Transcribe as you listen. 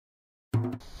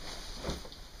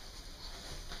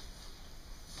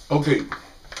Okay,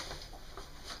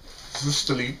 this is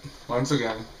Stileet once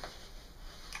again.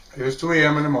 It is 2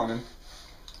 a.m. in the morning,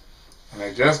 and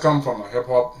I just come from a hip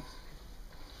hop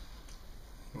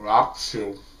rap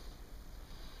show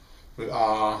with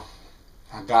a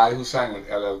guy who sang with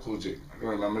LL Cool J. I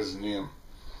don't remember his name.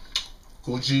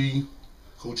 Gucci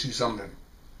something.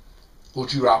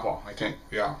 Gucci rapper, I think.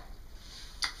 Yeah.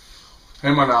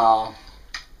 Him and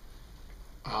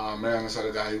man, this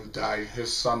other guy who died.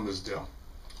 His son was there.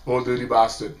 Old dirty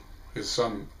bastard. His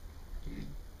son,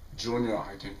 Junior,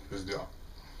 I think, was there.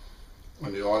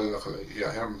 And they all look like,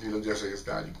 yeah, him, he look just like his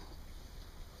daddy.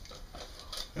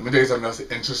 Let me tell you something, that's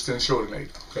an interesting show tonight.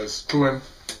 Because touring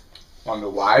on the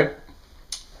vibe,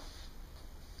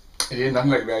 it ain't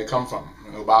nothing like where I come from.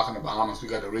 You know, back in the Bahamas, we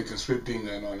got the Rake and Strip thing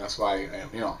going on. That's why,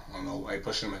 I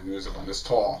pushing my music on this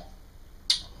tour.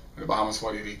 The Bahamas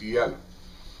 48 ADL.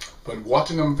 But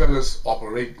watching them fellas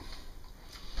operate,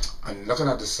 and looking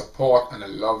at the support and the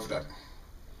love that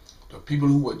the people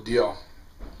who were there,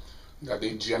 that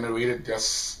they generated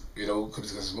just,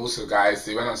 because most of the guys,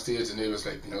 they went on stage and they was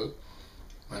like, and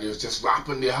they was just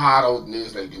rapping their heart out, and they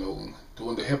was like, doing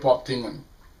the hip hop thing, and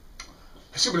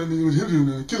they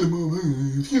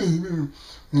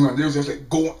was just like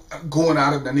going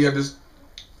at it, and they had this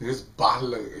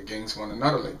battle against one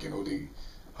another, like, they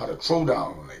had a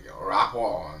throwdown, like a rapper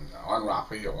on one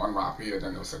rapper here,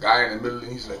 then there was a guy in the middle,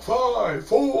 and he's like 5,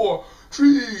 4,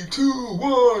 3, 2,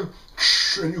 1,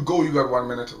 and you got 1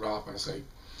 minute to rap, and it's like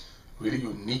really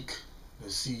unique to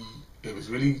see. It was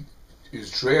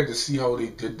rare to see how they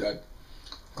did that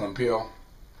compare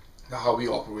to how we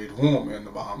operate home in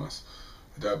the Bahamas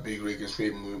with that big Rake and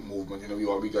Strip movement.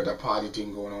 We got that party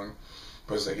thing going on,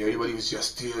 but it's like everybody was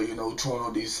just there, throwing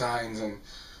out these signs, and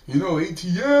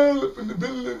ATL up in the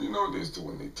building, they was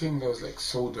doing their thing that was like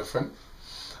so different.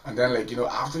 And then, like,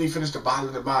 after they finished the battle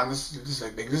of the band,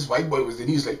 this white boy was there, and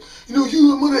he was like,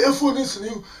 you a mother F for this,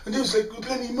 and they was like, you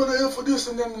plenty mother F for this,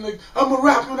 and then, like, I'm a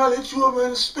rap, and I'll hit you up,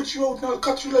 and spit you out, and I'll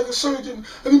cut you like a surgeon,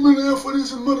 and you mother F for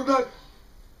this, and mother that.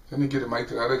 Then they get the mic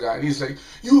to the other guy, and he's like,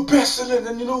 you a pestilent,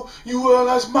 and you were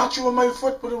as macho on my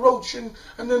foot with a roach, and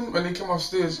then when they come off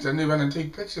stage, then they went and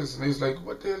take pictures, and he's like,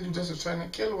 what the hell, you just are trying to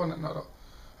kill one another,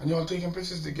 and y'all taking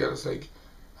pictures together. It's like,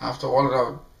 after all of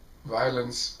that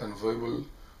violence and verbal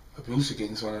abuse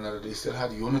against one another, they still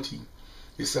had unity,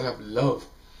 they still have love,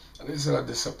 and they still had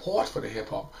the support for the hip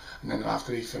hop. And then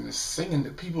after they finished singing, the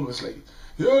people was like,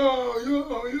 yeah,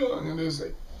 and then it was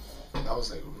like, that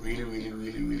was like really, really,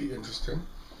 really, really interesting,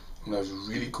 and that was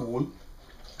really cool.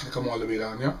 They come all the way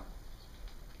down here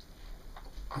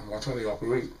and watch how they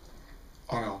operate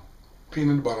on a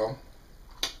peanut butter,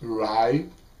 rye,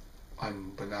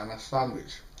 and banana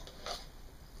sandwich.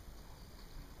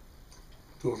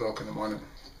 2 o'clock in the morning.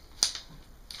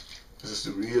 This is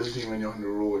the real thing when you're on the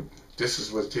road. This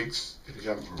is what it takes to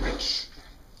become rich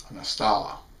and a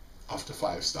star after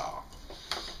 5-star.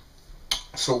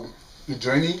 So the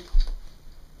journey,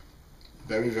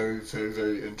 very, very, very,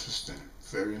 very interesting.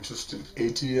 Very interesting.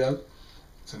 ATL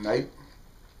tonight.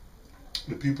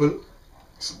 The people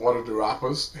supported the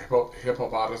rappers, the hip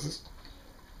hop artists.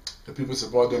 The people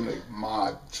support them like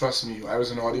mad. Trust me, I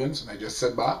was in the audience and I just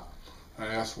sat back and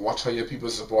I just watch how your people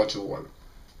support you all.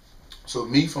 So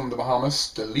me from the Bahamas,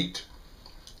 Stileet,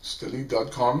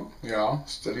 Stileet.com,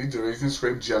 Stileet, the Rake and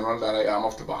Strip general that I am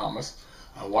of the Bahamas.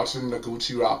 I'm watching the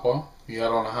Gucci rapper. He had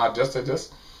on a hat just like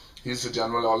this. He's the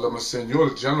general. All of them were saying, you're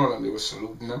the general, and they were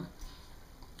saluting him.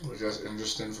 It was just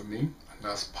interesting for me. And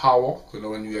that's power,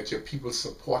 when you get your people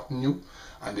supporting you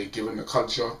and they're giving the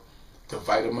culture the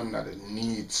vitamin that it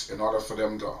needs in order for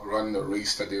them to run the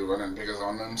race that they're running. Because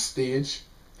on them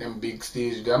big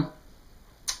stage,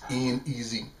 ain't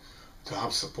easy to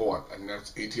have support, and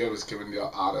that's ATL was giving their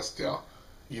artists there,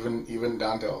 even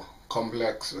down to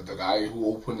Complex with the guy who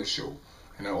opened the show.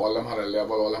 All of them had a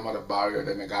level, all of them had a barrier.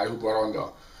 Then the guy who brought on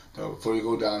the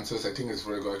Virgo dancers, I think it's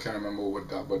Virgo, I can't remember what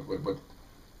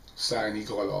sign he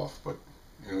called off, but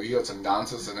he had some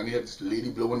dancers, and then he had this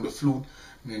lady blowing the flute,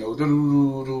 and then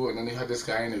he had this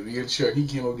guy in a wheelchair, and he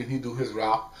came up and he do his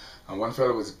rap, and one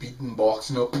fella was beating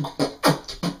box,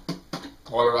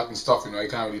 all of that and stuff. I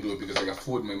can't really do it because I got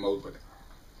food in my mouth, but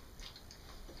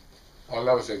all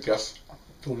that was like just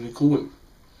totally cool.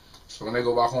 So when I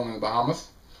go back home in the Bahamas,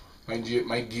 my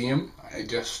game, I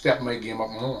just step my game up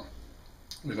more.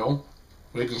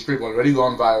 Rake and Strip already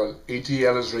gone viral.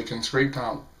 ATL is Rake and Strip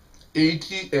town.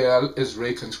 ATL is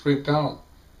Rake and Strip town.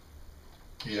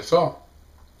 Yes, sir.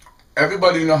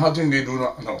 Everybody know how think they do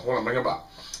not. No, hold on, bring it back.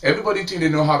 Everybody think they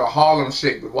know how to Harlem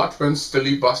shake, but what when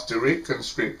Stileet bust the Rake and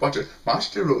Strip? Watch it, mash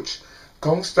the roach.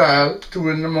 Kong style, 2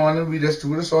 in the morning, we just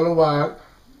do this all a while.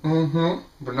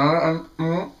 Banana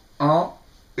and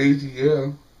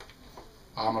ATL.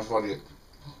 Almost forget.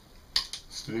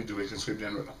 Stileet the Waking Sweep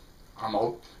then. I'm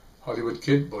out. Hollywood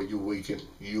kid, but you waking.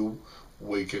 You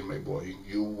waking, my boy.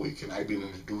 You waking. I've been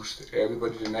introduced to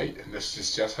everybody tonight, and this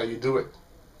is just how you do it.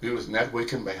 We was not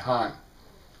waking by hand.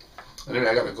 Anyway,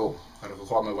 I gotta go. I gotta go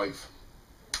call my wife.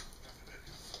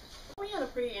 We had a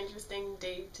pretty interesting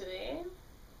day today.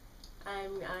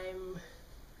 I'm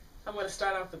gonna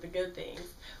start off with the good things.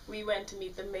 We went to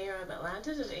meet the mayor of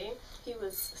Atlanta today. He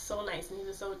was so nice and he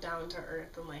was so down to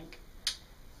earth, and like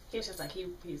he was just like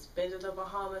he's been to the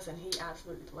Bahamas and he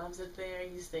absolutely loves it there.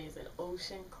 He stays in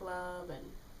Ocean Club and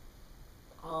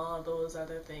all those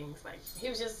other things. Like he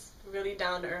was just really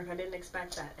down to earth. I didn't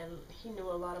expect that, and he knew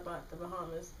a lot about the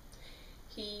Bahamas.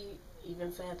 He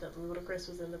even said that Ludacris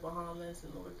was in the Bahamas,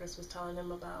 and Ludacris was telling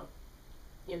him about,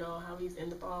 you know, how he's in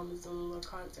the Bahamas doing a little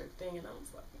concert thing, and I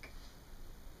was like,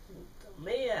 the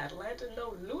mayor of Atlanta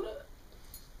know Luda?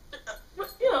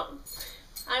 But, you know,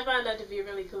 I find that to be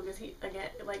really cool because he, again,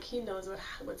 like, he knows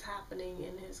what's happening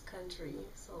in his country,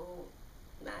 so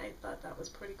I thought that was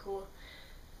pretty cool.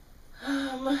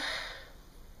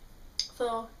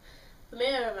 So, the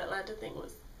mayor of Atlanta thing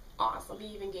was awesome. He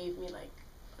even gave me, like,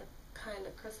 kind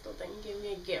of crystal thing. He gave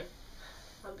me a gift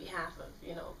on behalf of,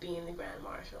 you know, being the Grand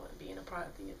Marshal and being a part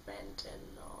of the event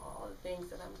and all the things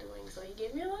that I'm doing. So he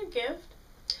gave me a little gift.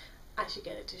 I should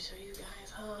get it to show you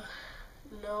guys, huh?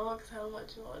 No, because how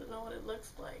much you want to know what it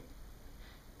looks like.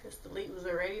 Because the leak was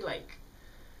already like,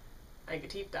 I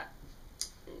could keep that.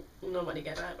 Nobody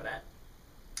got time for that.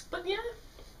 But yeah,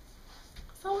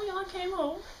 so we all came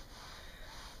home.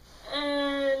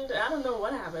 And I don't know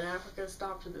what happened. Africa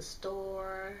stopped at the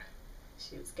store.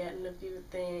 She was getting a few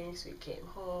things. We came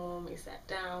home. We sat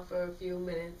down for a few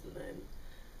minutes, and then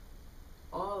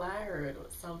all I heard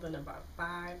was something about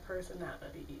 5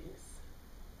 personalities.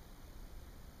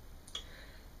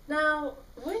 Now,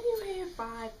 when you hear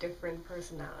 5 different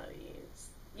personalities,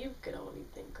 you could only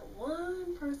think of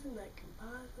one person that can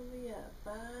possibly have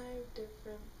 5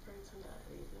 different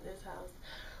personalities in this house.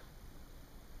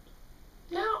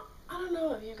 Now, I don't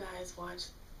know if you guys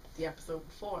watched the episode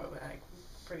before, but I'm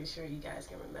pretty sure you guys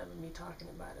can remember me talking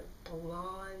about a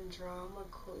blonde drama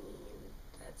queen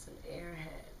that's an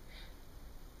airhead.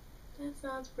 That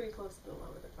sounds pretty close to the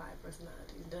one with the 5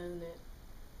 personalities, doesn't it?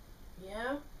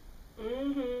 Yeah?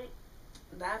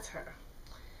 That's her.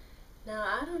 Now,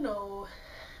 I don't know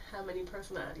how many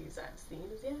personalities I've seen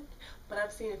as yet, but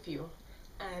I've seen a few,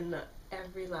 and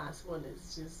every last one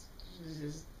is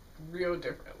just real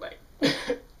different. Like,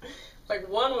 like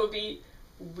one will be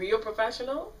real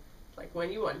professional, like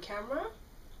when you on camera,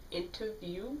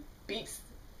 interview beast.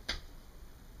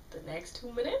 The next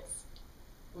 2 minutes,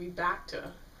 we back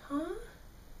to, huh?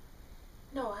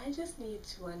 No, I just need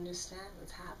to understand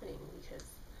what's happening, because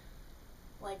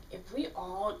like if we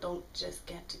all don't just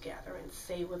get together and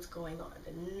say what's going on,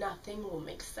 then nothing will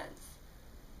make sense.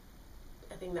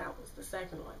 I think that was the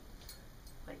second one.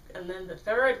 Like, and then the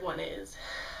third one is,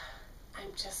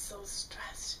 I'm just so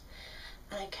stressed,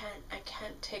 and I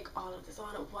can't take all of this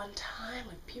on at one time.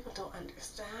 Like, people don't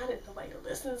understand, and nobody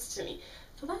listens to me.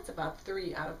 So that's about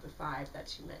 3 out of the 5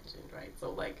 that you mentioned, right? So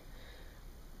like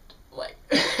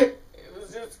it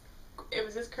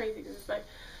was just crazy, because it's like,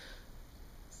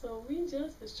 so we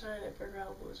just was trying to figure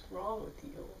out what's wrong with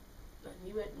you, and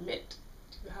you admit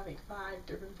to having 5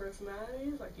 different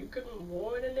personalities. Like, you couldn't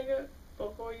warn a nigga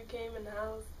before you came in the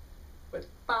house with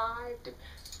 5 different.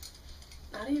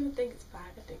 I don't even think it's 5.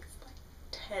 I think it's like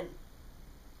 10.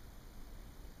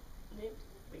 Maybe,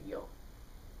 but yo,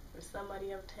 if somebody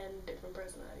have 10 different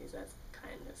personalities, that's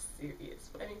kind of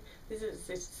serious. I mean, this is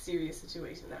a serious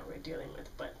situation that we're dealing with,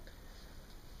 but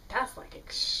that's like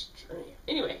extreme.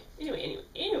 Anyway.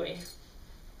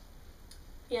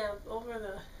 Yeah, over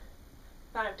the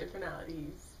 5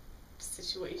 differentalities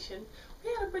situation,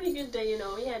 we had a pretty good day, you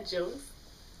know. We had jokes.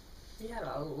 We had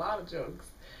a lot of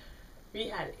jokes. We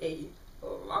had a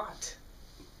lot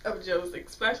of jokes,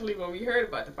 especially when we heard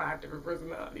about the 5 different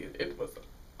personalities. It was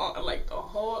like the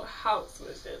whole house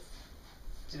was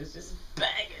just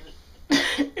begging.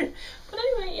 But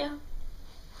anyway, yeah,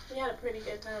 we had a pretty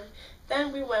good time.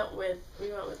 Then we went with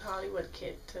Hollywood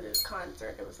Kid to this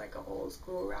concert. It was like an old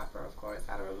school rapper, of course.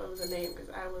 I don't remember the name because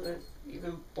I wasn't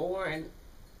even born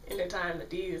in the time that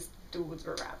these dudes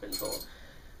were rapping. So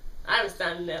I was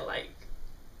standing there like,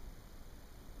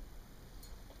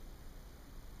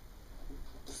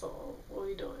 so what are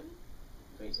we doing?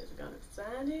 We just gonna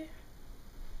stand here?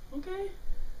 Okay.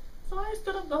 So I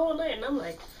stood up the whole night, and I'm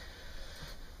like,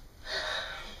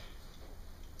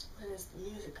 and is the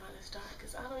music gonna start?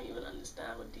 Because I don't even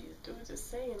understand what these dudes are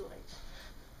saying.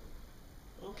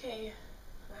 Like, okay,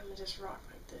 I'm gonna just rock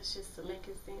like this just to make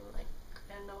it seem like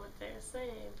I know what they're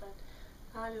saying, but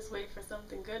I'll just wait for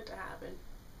something good to happen.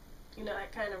 You know,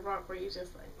 that kind of rock where you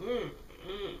just like,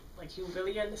 like you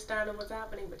really understand what's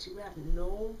happening, but you have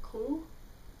no clue.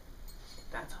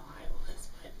 That's how I was,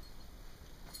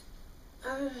 but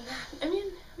other than that, I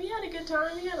mean, we had a good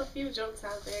time. We had a few jokes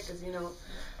out there, because, you know,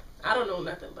 I don't know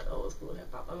nothing but old school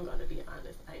hip hop. I'm gonna be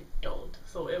honest, I don't.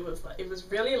 So it was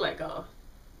really like a,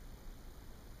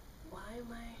 why am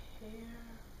I here?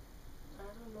 I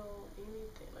don't know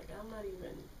anything. Like, I'm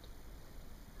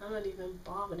not even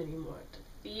bothered anymore to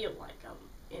feel like I'm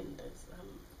in this.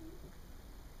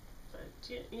 But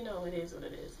you know, it is what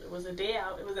it is. It was a day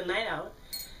out. It was a night out,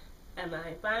 and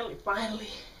I finally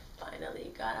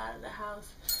got out of the house.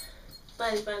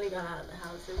 Finally got out of the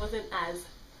house. It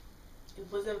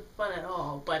wasn't fun at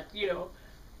all, but you know,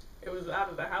 it was out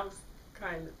of the house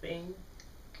kind of thing.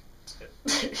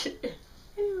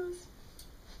 Anyways,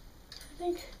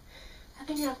 I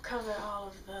think I've covered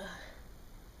all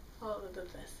of the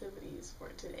festivities for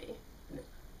today.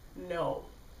 No.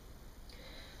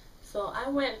 So I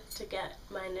went to get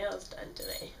my nails done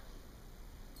today,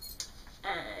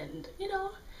 and you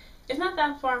know, it's not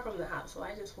that far from the house, so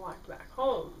I just walked back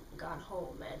home, got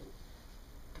home, and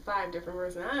the 5 different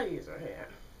personalities were here.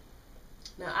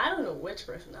 Now, I don't know which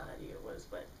personality it was,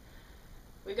 but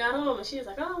we got home, and she was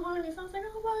like, oh, I'm hungry. So I was like,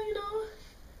 oh, well, you know,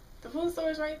 the food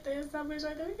store's right there, Subway's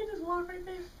right there, we can just walk right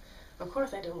there. Of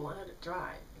course, I didn't want her to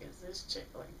drive, because this chick,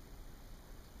 like,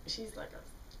 she's like a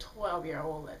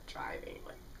 12-year-old at driving.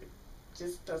 Like, it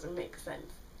just doesn't make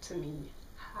sense to me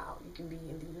how you can be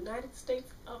in the United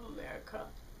States of America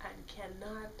and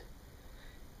cannot.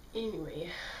 Anyway,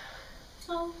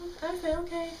 so I said,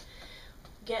 okay,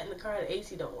 get in the car, the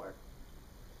AC don't work.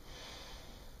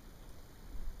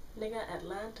 Nigga,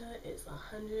 Atlanta is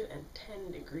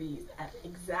 110 degrees at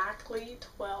exactly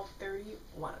 12:30,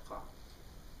 1 o'clock.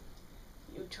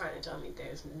 You trying to tell me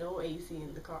there's no AC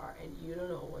in the car and you don't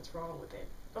know what's wrong with it?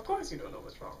 Of course you don't know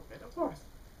what's wrong with it, of course.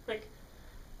 Like,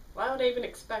 why would they even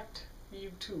expect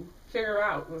you to figure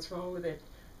out what's wrong with it?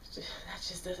 That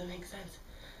just doesn't make sense.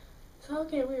 So,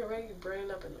 okay, we were ready to burn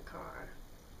up in the car,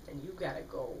 and you gotta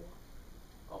go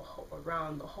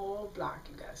around the whole block.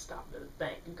 You gotta stop at the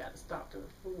bank. You gotta stop to the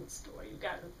food store.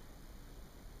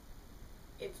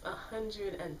 It's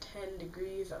 110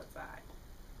 degrees outside.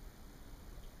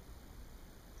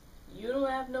 You don't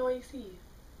have no AC,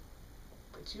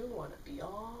 but you want to be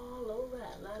all over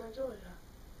Atlanta, Georgia.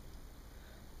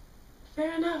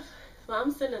 Fair enough. So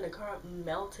I'm sitting in the car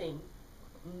melting.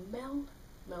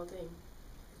 Melting.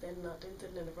 Then melting,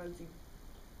 sitting in the front seat.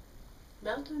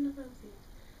 Melting in the front seat.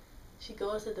 She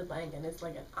goes to the bank and it's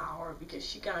like an hour because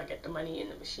she can't get the money in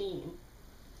the machine.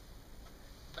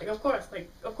 Like, of course,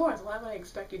 why would I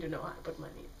expect you to know how to put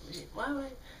money in the machine? Why would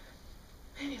I?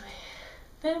 Anyway,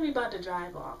 then we about to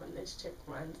drive off and this chick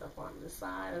runs up on the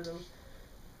side of them.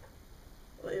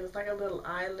 It was like a little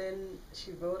island.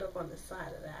 She rode up on the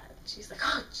side of that. She's like,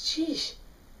 oh, jeez.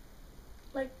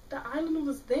 Like, the island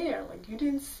was there. Like, you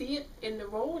didn't see it in the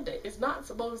road. It's not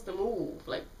supposed to move.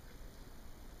 Like,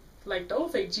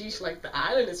 don't say, geesh, like the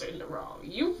island is in the wrong.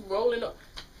 You rolling up.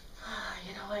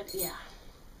 You know what? Yeah.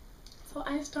 So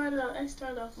I started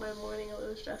off my morning a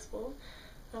little stressful.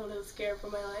 I'm a little scared for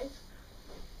my life.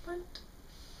 But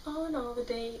all in all, the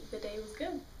day was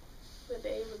good. The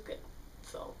day was good.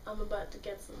 So I'm about to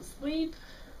get some sleep.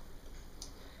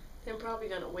 I'm probably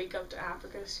gonna wake up to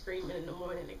Africa screaming in the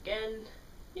morning again.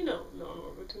 You know,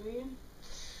 normal routine.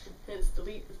 And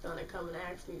Stileet is gonna come and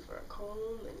ask me for a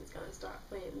comb, and he's gonna start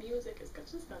playing music. It's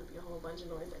just gonna be a whole bunch of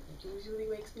noise that usually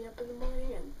wakes me up in the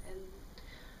morning, and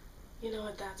you know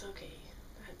what? That's okay.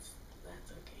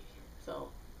 That's okay. So,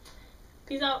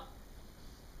 peace out.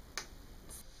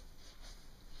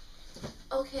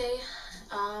 Okay,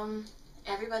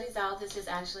 everybody's out. This is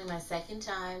actually my second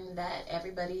time that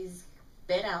everybody's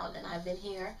been out, and I've been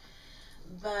here.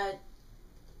 But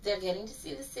they're getting to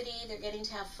see the city, they're getting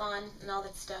to have fun and all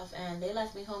that stuff, and they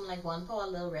left me home like one poor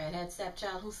little redhead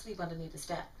stepchild who sleep underneath the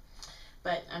step.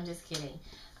 But I'm just kidding.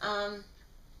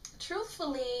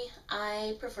 Truthfully,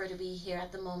 I prefer to be here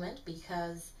at the moment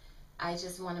because I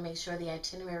just want to make sure the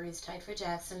itinerary is tight for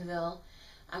Jacksonville.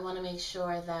 I want to make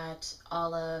sure that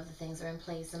all of the things are in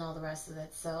place and all the rest of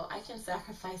it, so I can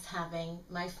sacrifice having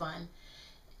my fun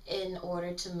in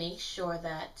order to make sure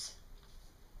that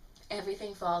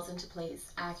everything falls into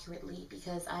place accurately,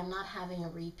 because I'm not having a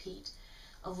repeat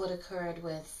of what occurred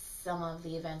with some of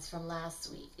the events from last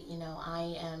week. You know,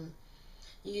 I am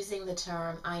using the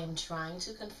term I am trying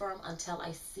to confirm until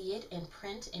I see it in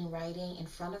print, in writing, in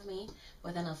front of me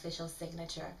with an official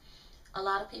signature. A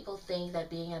lot of people think that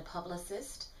being a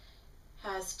publicist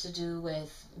has to do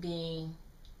with being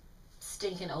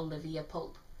stinking Olivia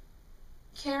Pope.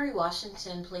 Kerry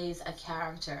Washington plays a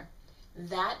character.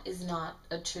 That is not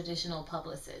a traditional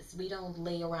publicist. We don't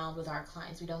lay around with our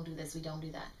clients. We don't do this, we don't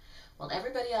do that. While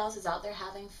everybody else is out there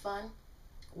having fun,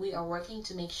 we are working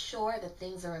to make sure that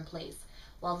things are in place.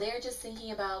 While they're just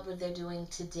thinking about what they're doing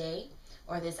today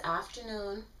or this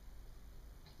afternoon,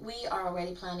 we are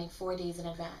already planning 4 days in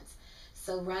advance.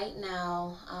 So right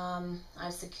now,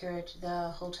 I've secured the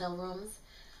hotel rooms.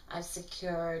 I've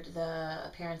secured the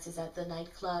appearances at the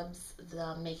nightclubs,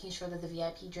 making sure that the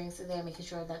VIP drinks are there, making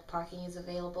sure that parking is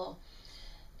available,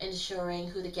 ensuring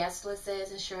who the guest list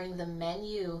is, ensuring the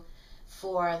menu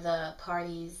for the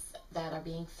parties that are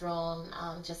being thrown.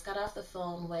 Just got off the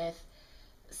phone with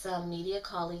some media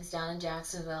colleagues down in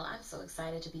Jacksonville. I'm so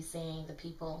excited to be seeing the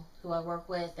people who I work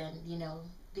with, and, you know,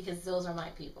 because those are my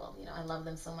people. You know, I love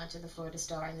them so much at the Florida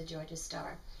Star and the Georgia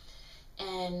Star.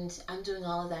 And I'm doing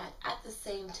all of that. At the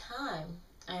same time,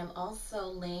 I am also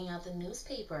laying out the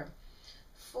newspaper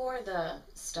for the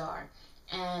Star.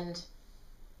 And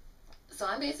so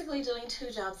I'm basically doing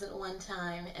 2 jobs at one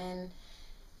time. And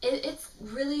it's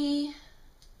really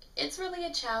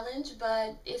a challenge,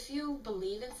 but if you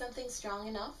believe in something strong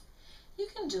enough, you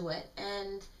can do it.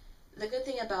 And the good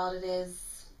thing about it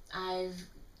is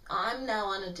I'm now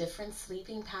on a different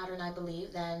sleeping pattern, I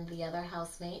believe, than the other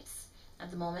housemates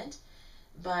at the moment.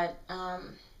 But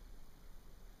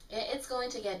it's going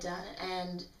to get done.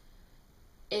 And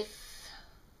if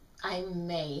I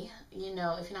may, you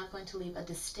know, if you're not going to leave a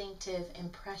distinctive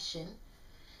impression,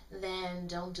 then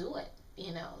don't do it,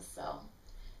 you know. So,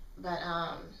 but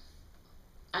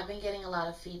I've been getting a lot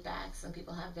of feedback. Some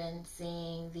people have been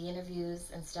seeing the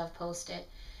interviews and stuff posted,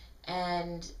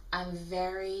 and I'm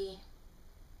very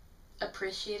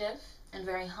appreciative and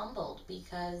very humbled,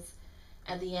 because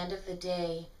at the end of the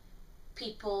day,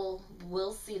 people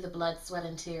will see the blood, sweat,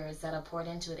 and tears that are poured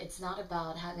into it. It's not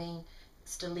about having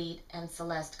Stileet and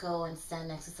Celeste go and stand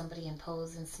next to somebody and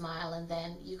pose and smile and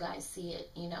then you guys see it,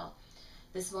 you know.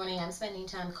 This morning I'm spending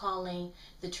time calling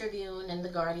the Tribune and the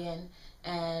Guardian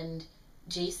and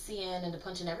JCN and the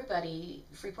Punch and everybody,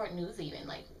 Freeport News even.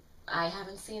 Like, I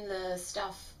haven't seen the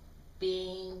stuff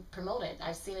being promoted.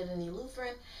 I've seen it in the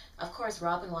Lutheran. Of course,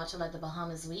 Robin Watchell at the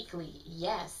Bahamas Weekly.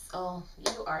 Yes. Oh,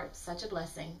 you are such a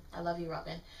blessing. I love you,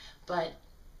 Robin. But,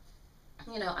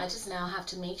 you know, I just now have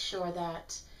to make sure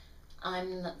that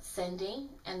I'm sending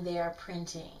and they are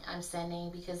printing. I'm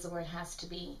sending because the word has to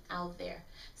be out there.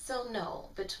 So, no,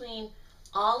 between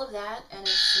all of that and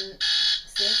see,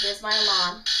 there's my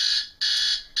alarm.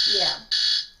 Yeah.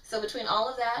 So between all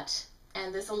of that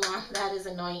and this alarm that is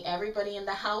annoying everybody in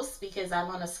the house because I'm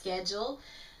on a schedule,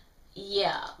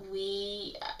 yeah,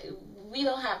 we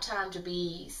don't have time to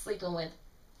be sleeping with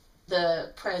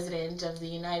the President of the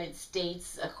United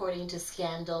States according to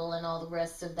scandal and all the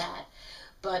rest of that.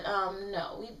 But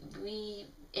no, we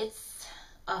it's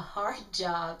a hard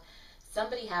job.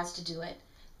 Somebody has to do it.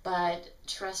 But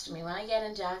trust me, when I get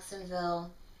in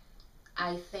Jacksonville,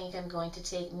 I think I'm going to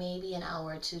take maybe an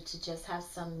hour or two to just have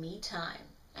some me time.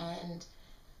 And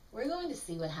we're going to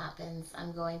see what happens.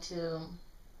 I'm going to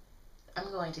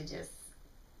just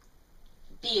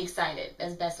be excited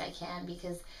as best I can,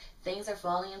 because things are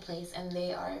falling in place, and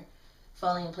they are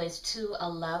falling in place to a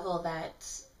level that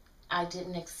I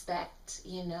didn't expect,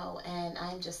 you know. And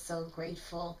I'm just so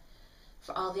grateful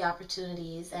for all the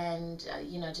opportunities, and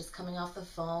you know, just coming off the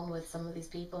phone with some of these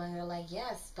people, and they're like,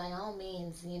 yes, by all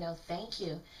means, you know, thank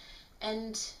you.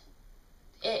 And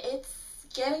it's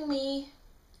getting me,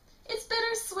 it's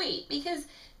bittersweet, because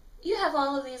you have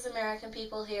all of these American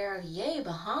people here, yay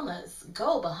Bahamas,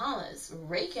 go Bahamas,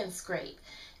 rake and scrape,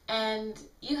 and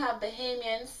you have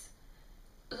Bahamians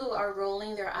who are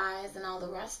rolling their eyes and all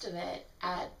the rest of it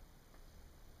at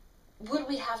what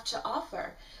we have to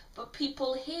offer. But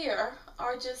people here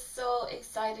are just so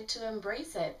excited to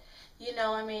embrace it. You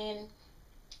know, I mean,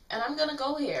 and I'm going to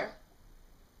go here.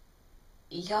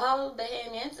 Y'all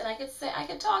Bahamians, and I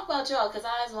could talk about y'all because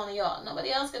I was one of y'all.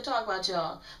 Nobody else could talk about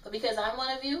y'all. But because I'm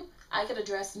one of you, I could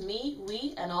address me,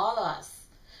 we, and all us.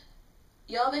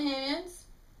 Y'all Bahamians,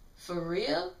 for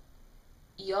real,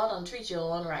 y'all don't treat your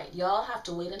own right. Y'all have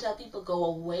to wait until people go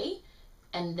away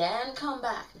and then come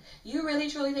back. You really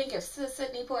truly think if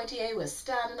Sidney Poitier was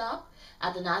standing up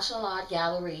at the National Art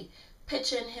Gallery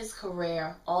pitching his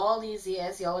career all these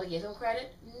years, y'all would have given him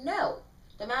credit? No.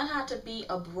 The man had to be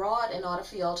abroad in order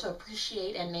for y'all to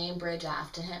appreciate and name bridge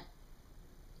after him.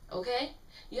 Okay?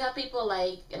 You have people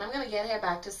like, and I'm going to get here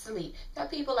back to Stileet. You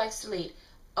have people like Stileet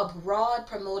abroad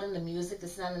promoting the music,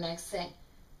 this and the next thing.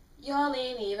 Y'all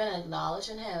ain't even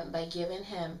acknowledging him by giving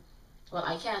him, well,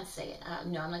 I can't say it.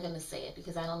 No, I'm not going to say it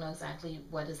because I don't know exactly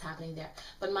what is happening there.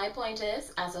 But my point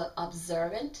is, as an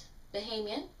observant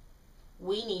Bahamian,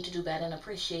 we need to do better in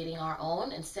appreciating our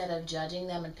own instead of judging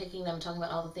them and picking them and talking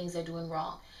about all the things they're doing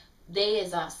wrong. They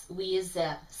is us. We is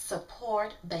them.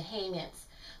 Support Bahamians.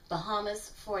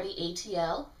 Bahamas 40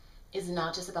 ATL is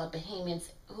not just about Bahamians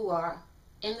who are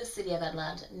in the city of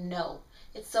Atlanta. No.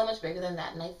 It's so much bigger than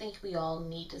that. And I think we all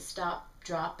need to stop,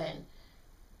 drop, and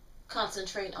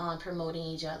concentrate on promoting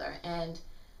each other. And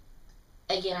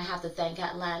again, I have to thank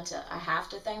Atlanta. I have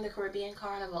to thank the Caribbean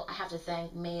Carnival. I have to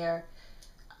thank Mayor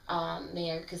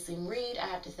Kasim Reed. I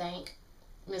have to thank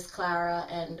Miss Clara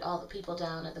and all the people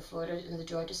down at the Florida and the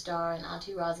Georgia Star and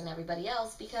Auntie Roz and everybody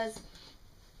else, because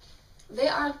they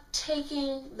are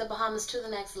taking the Bahamas to the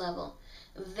next level.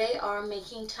 They are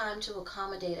making time to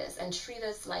accommodate us and treat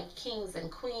us like kings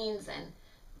and queens, and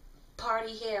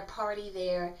party here, party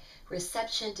there,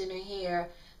 reception dinner here,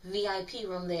 VIP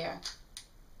room there.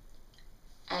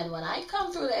 And when I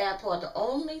come through the airport, the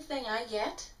only thing I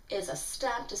get is a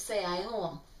stamp to say I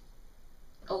home.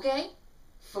 Okay?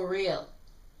 For real.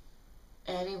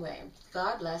 Anyway,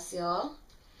 God bless y'all.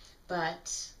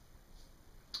 But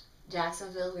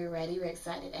Jacksonville, we're ready, we're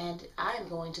excited, and I'm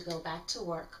going to go back to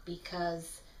work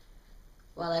because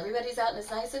while everybody's out and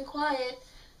it's nice and quiet,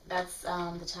 that's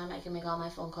the time I can make all my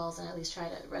phone calls and at least try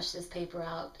to rush this paper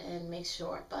out and make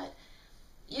sure. But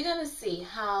you're going to see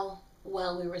how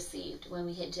well we received when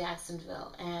we hit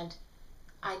Jacksonville, and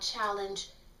I challenge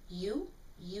you,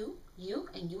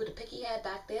 and you with a picky head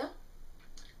back there,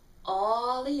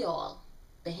 all of y'all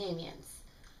Bahamians,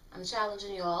 I'm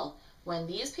challenging y'all, when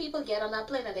these people get on that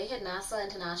plane and they hit Nassau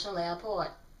International Airport,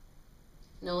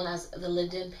 known as the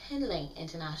Lyndon Pinling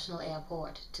International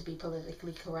Airport, to be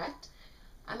politically correct,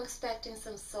 I'm expecting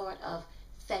some sort of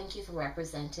thank you for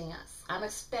representing us. I'm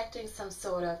expecting some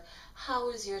sort of, how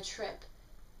was your trip?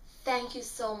 Thank you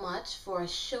so much for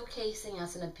showcasing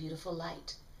us in a beautiful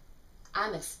light.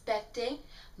 I'm expecting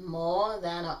more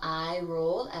than an eye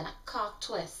roll and a cock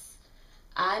twist.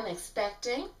 I'm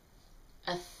expecting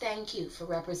a thank you for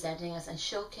representing us and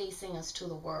showcasing us to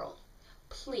the world.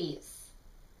 Please,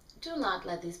 do not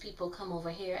let these people come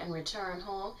over here and return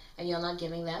home and you're not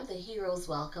giving them the hero's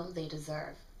welcome they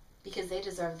deserve, because they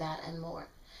deserve that and more.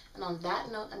 And on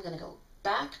that note, I'm going to go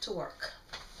back to work.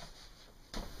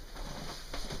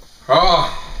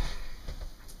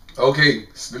 Okay,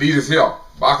 Stileet is here,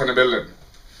 back in the building.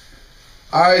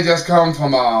 I just come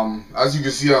from, as you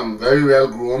can see, I'm very well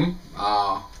groomed.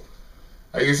 I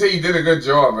can say he did a good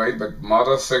job, right? But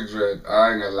Mother Cigarette,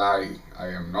 I ain't gonna lie. I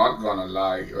am not gonna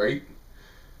lie, right?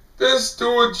 This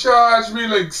dude charged me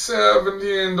like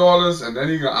 $17, and then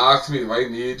he gonna ask me if I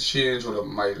need change with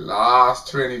my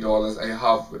last $20 I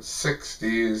have with 6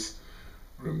 days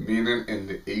remaining in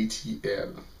the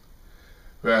ATL.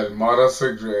 Well, Mother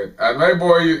Cigarette. And my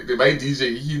boy, my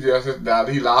DJ, he just sitting down,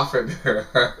 he laughing.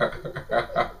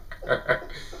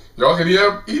 Y'all can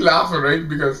hear him? He laughing, right?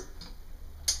 Because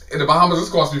in the Bahamas, this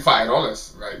cost me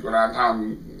 $5, right? Go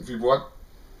downtown, Freeport,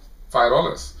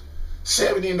 $5.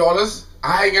 $17,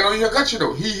 I ain't gonna even cut you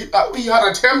though. He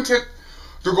had attempted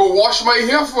to go wash my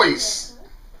hair first.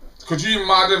 Could you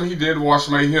imagine if he did wash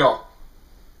my hair?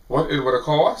 What it would have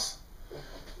cost?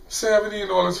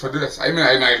 $17 for this. I mean,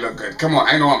 I might look good. Come on,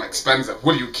 I know I'm expensive.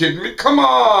 What, are you kidding me? Come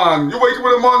on, you're waking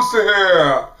with a monster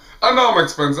hair. I know I'm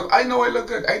expensive. I know I look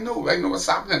good. I know what's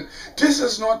happening. This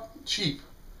is not cheap.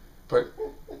 But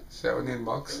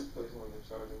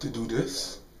 $17 to do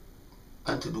this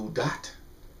and to do that.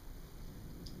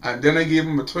 And then I gave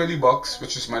him a $20,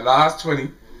 which is my last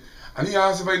 20, and he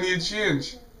asked if I need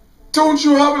change. Don't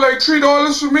you have like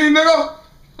 $3 for me, nigga?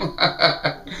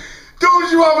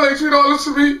 Don't you have like $3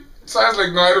 for me? So I was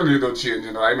like, no, I don't need no change,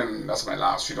 you know. I mean, that's my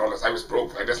last $3. I was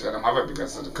broke. I just let him have it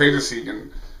because of the courtesy,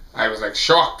 and I was like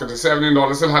shocked. And the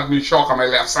 $17 still had me shocked on my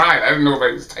left side. I didn't know if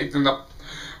I was tightening up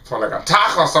for like a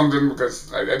tack or something,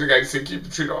 because I think I'd say keep the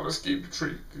 $3, keep the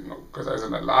 $3, you know, because I was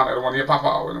in Atlanta. I don't want to hear Papa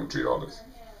out with them $3.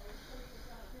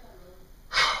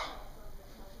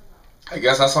 I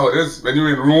guess that's how it is. When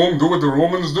you're in Rome, do what the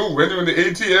Romans do. When you're in the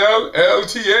ATL,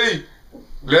 LTA,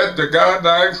 let the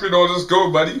goddamn $3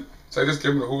 go, buddy. So I just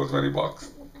gave him the whole $20.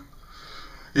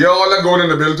 Yeah, all that going in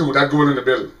the bill too. That going in the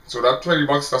bill. So that $20,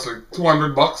 that's like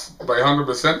 $200 by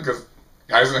 100%, because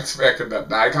I wasn't expecting that.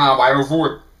 Now I can't buy no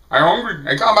food. I'm hungry.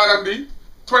 I can't buy nothing to eat.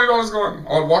 $20 gone.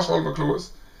 I'll wash all my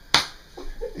clothes.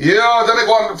 Yeah, then I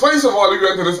go on. First of all, we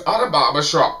went to this other barber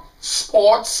shop,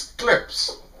 Sports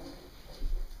Clips.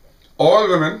 all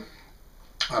women,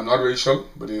 I'm not racial,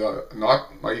 but they are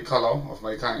not my color of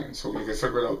my kind, so you can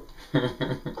figure it out.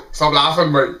 Stop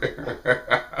laughing, mate.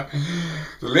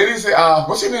 The lady say,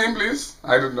 what's your name, please?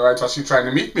 I didn't know. I thought she trying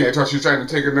to meet me. I thought she trying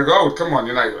to take a nigga out. Come on,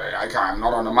 you know, I can't. I'm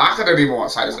not on the market anymore.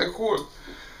 So I was like, cool.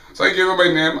 So I gave her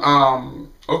my name.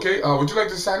 Okay, would you like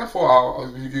to sign up for,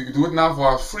 you can do it now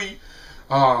for a free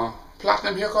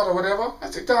platinum haircut or whatever? I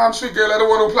said, damn sweet girl, I don't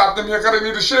want no platinum haircut. I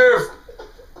need a shave.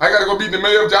 I gotta go beat the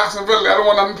mayor of Jacksonville. I don't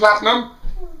want nothing platinum.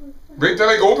 Wait till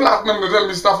I go platinum to tell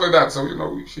me stuff like that. So, you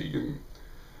know, she can...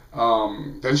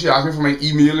 then she asked me for my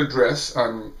email address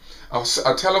and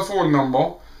a telephone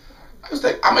number. I was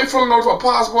like, am I filling out for a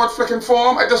passport flicking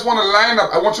form? I just want to line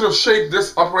up. I want you to shape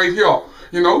this up right here.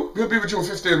 You know, we'll be with you in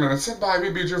 15 minutes. Sit by,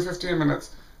 we'll be with you in 15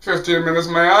 minutes. 15 minutes,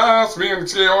 my ass, me and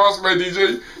Chaos, my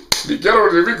DJ. We get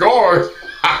out there, we going.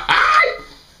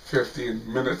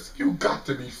 15 minutes. You got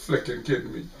to be flicking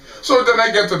kidding me. So then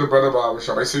I get to the brother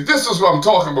barbershop. I say, this is what I'm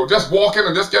talking about. Just walk in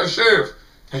and just get a shave.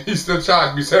 And he still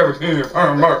charged me 17.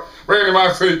 Randy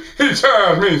Mark say, he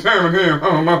charged me 17.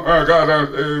 Oh my goddamn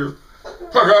shave.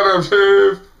 My goddamn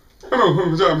shave.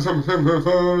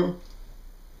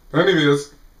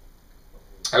 Anyways,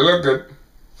 I look good.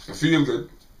 I feel good.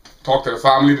 Talk to the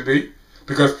family today.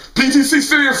 Because PTC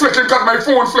City flicking got my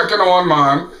phone flicking on,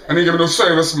 man. And he give me no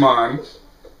service, man.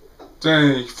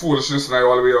 Dang, foolishness, and I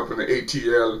all the way up in the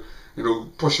ATL, you know,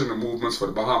 pushing the movements for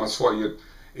the Bahamas 40th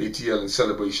ATL and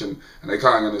celebration, and I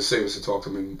can't get the service to talk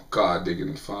to me, God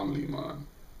digging the family, man.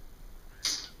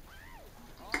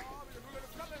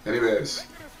 Anyways,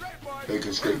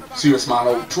 bacon straight. Serious man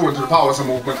out, true into the powers of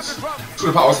movements,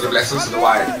 true the powers of the blessings of the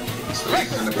wide. It's the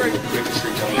leaders in the building, bacon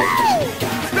straight down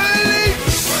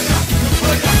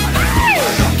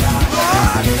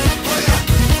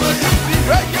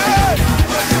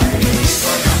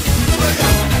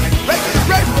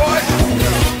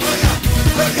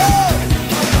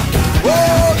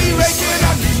Oh, he raking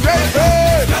and he's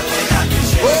scraping.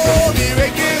 Oh, he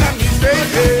raking and he's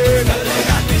scraping.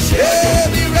 Yeah,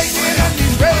 he raking and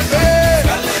he's scraping.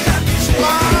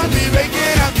 Man, he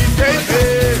raking and he's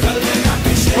scraping.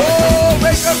 Oh,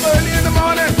 wake up early in the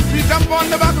morning. We jump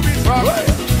on the back of his truck.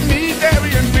 Me,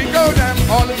 Derry, and Rico, them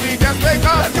all of we just wake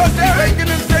up. We raking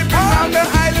and scraping down the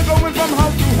island, going from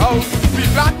house to house. We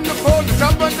flatten the pole, the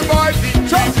top on the boys, the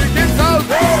music is out.